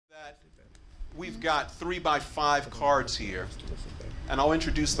we've got 3x5 cards here, and I'll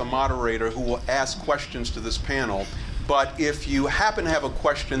introduce the moderator who will ask questions to this panel. But if you happen to have a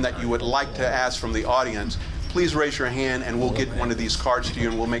question that you would like to ask from the audience, please raise your hand and we'll get one of these cards to you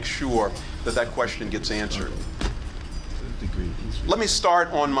and we'll make sure that that question gets answered. Let me start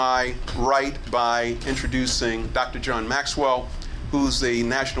on my right by introducing Dr. John Maxwell, who's the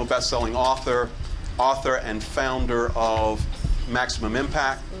national best-selling author and founder of Maximum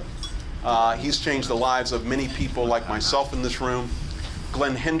Impact. He's changed the lives of many people like myself in this room.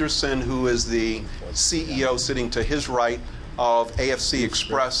 Glenn Henderson, who is the CEO sitting to his right of AFC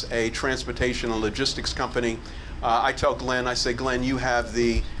Express, a transportation and logistics company. I tell Glenn, I say, Glenn, you have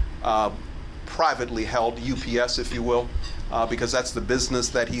the privately held UPS, if you will, because that's the business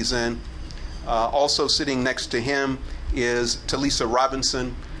that he's in. Also sitting next to him is Talisa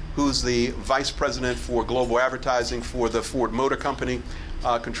Robinson, who's the Vice President for Global Advertising for the Ford Motor Company,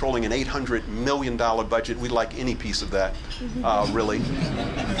 controlling an $800 million budget. We'd like any piece of that, really.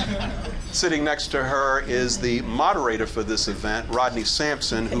 Sitting next to her is the moderator for this event, Rodney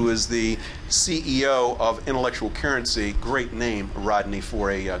Sampson, who is the CEO of Intellectual Currency. Great name, Rodney,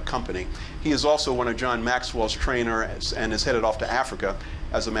 for a company. He is also one of John Maxwell's trainers and is headed off to Africa,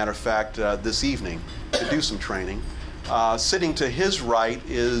 as a matter of fact, this evening to do some training. Sitting to his right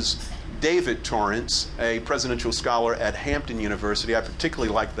is David Torrance, a presidential scholar at Hampton University. I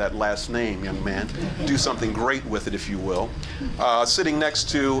particularly like that last name, young man. Do something great with it, if you will. Sitting next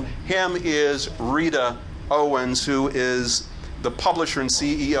to him is Rita Owens, who is the publisher and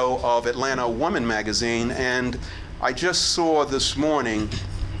CEO of Atlanta Woman magazine. And I just saw this morning,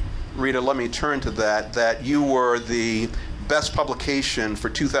 Rita, let me turn to that you were the best publication for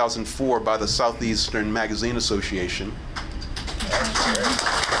 2004 by the Southeastern Magazine Association.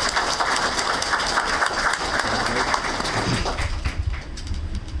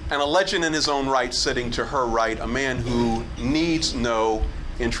 And a legend in his own right sitting to her right, a man who needs no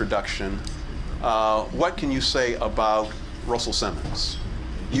introduction. What can you say about Russell Simmons?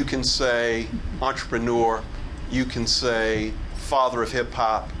 You can say entrepreneur, you can say father of hip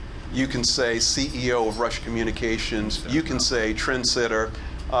hop, you can say CEO of Rush Communications, you can say trendsetter.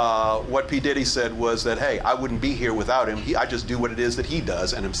 What P. Diddy said was that, hey, I wouldn't be here without him. I just do what it is that he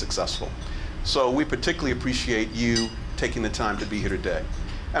does and I'm successful. So we particularly appreciate you taking the time to be here today.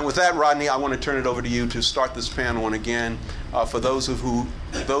 And with that, Rodney, I want to turn it over to you to start this panel. And again, for those of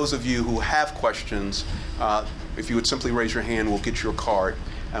you who have questions, if you would simply raise your hand, we'll get your card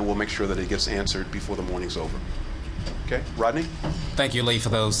and we'll make sure that it gets answered before the morning's over. Okay, Rodney? Thank you, Lee, for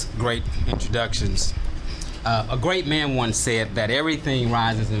those great introductions. A great man once said that everything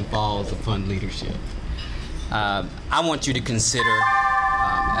rises and falls upon leadership. I want you to consider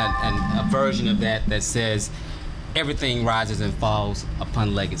a version of that says everything rises and falls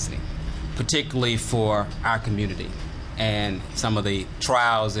upon legacy, particularly for our community and some of the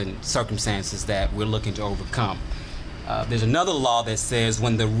trials and circumstances that we're looking to overcome. There's another law that says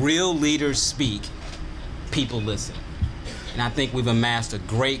when the real leaders speak, people listen. And I think we've amassed a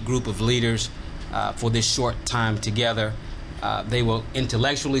great group of leaders for this short time together. They will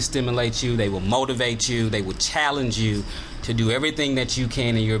intellectually stimulate you, they will motivate you, they will challenge you to do everything that you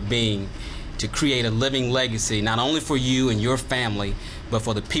can in your being to create a living legacy, not only for you and your family, but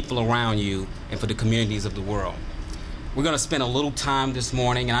for the people around you and for the communities of the world. We're going to spend a little time this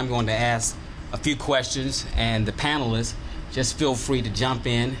morning, and I'm going to ask a few questions, and the panelists, just feel free to jump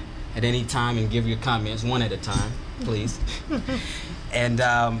in at any time and give your comments, one at a time, please. And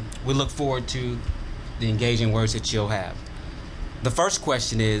we look forward to the engaging words that you'll have. The first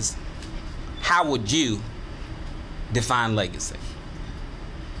question is, how would you define legacy?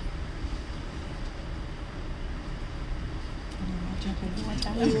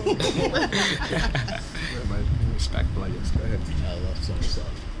 Respectful, I guess. Go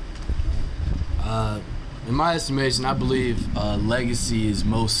ahead. In my estimation, I believe legacy is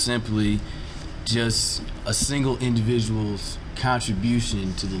most simply just a single individual's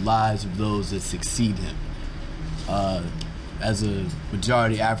contribution to the lives of those that succeed him. As a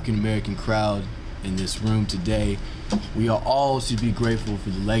majority African-American crowd in this room today, we all should be grateful for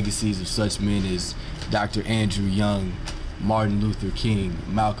the legacies of such men as Dr. Andrew Young, Martin Luther King,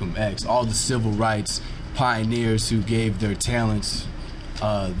 Malcolm X, all the civil rights pioneers who gave their talents,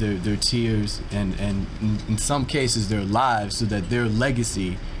 their tears, and in some cases their lives so that their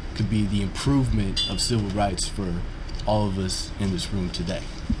legacy could be the improvement of civil rights for all of us in this room today.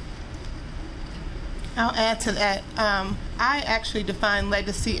 I'll add to that. I actually define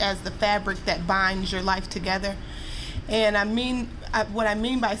legacy as the fabric that binds your life together. And what I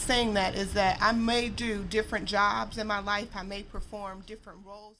mean by saying that is that I may do different jobs in my life. I may perform different roles.